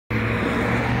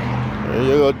There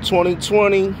you go,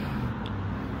 2020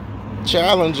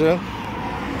 Challenger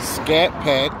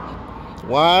SCATPACK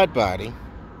wide body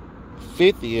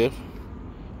 50th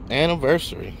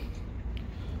anniversary.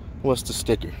 What's the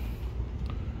sticker?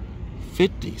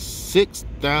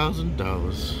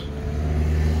 $56,000.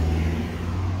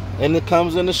 And it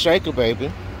comes in the shaker, baby.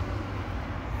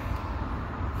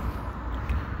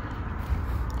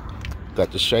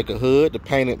 Got the shaker hood, the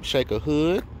painted shaker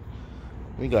hood.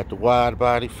 We got the wide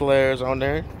body flares on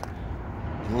there.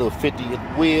 The little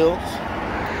 50th wheels.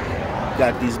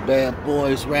 Got these bad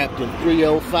boys wrapped in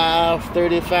 305,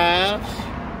 35s.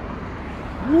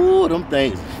 Woo, them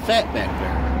things fat back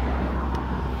there.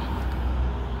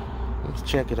 Let's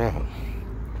check it out.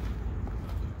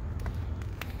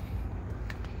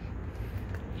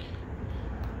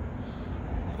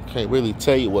 I can't really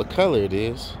tell you what color it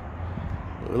is.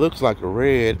 It looks like a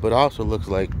red, but also looks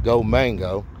like gold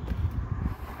mango.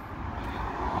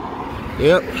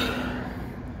 Yep.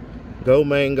 Gold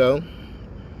mango.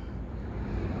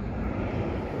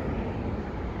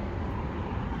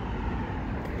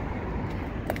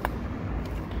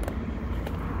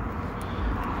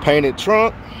 Painted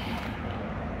trunk.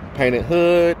 Painted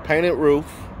hood. Painted roof.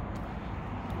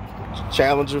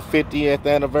 Challenger 50th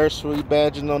anniversary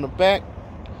badging on the back.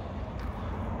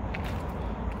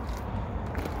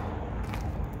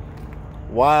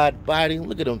 Wide body.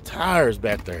 Look at them tires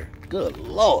back there. Good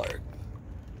Lord.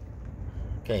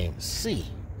 Can't even see.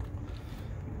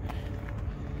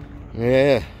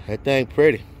 Yeah, that thing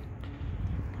pretty.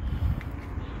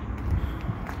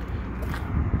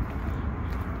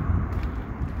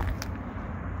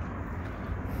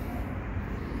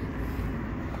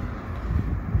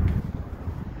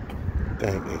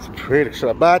 Thing is pretty. Should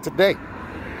I buy it today?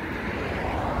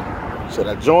 Should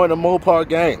I join the Mopar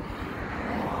gang?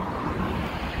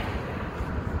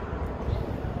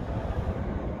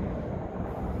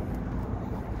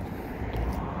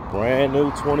 Brand new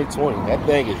 2020. That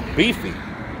thing is beefy.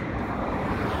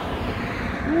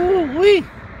 Woo-wee.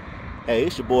 Hey,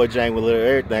 it's your boy Jang with a little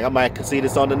everything. I might see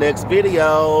this on the next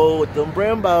video with them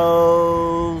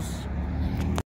Brimbos.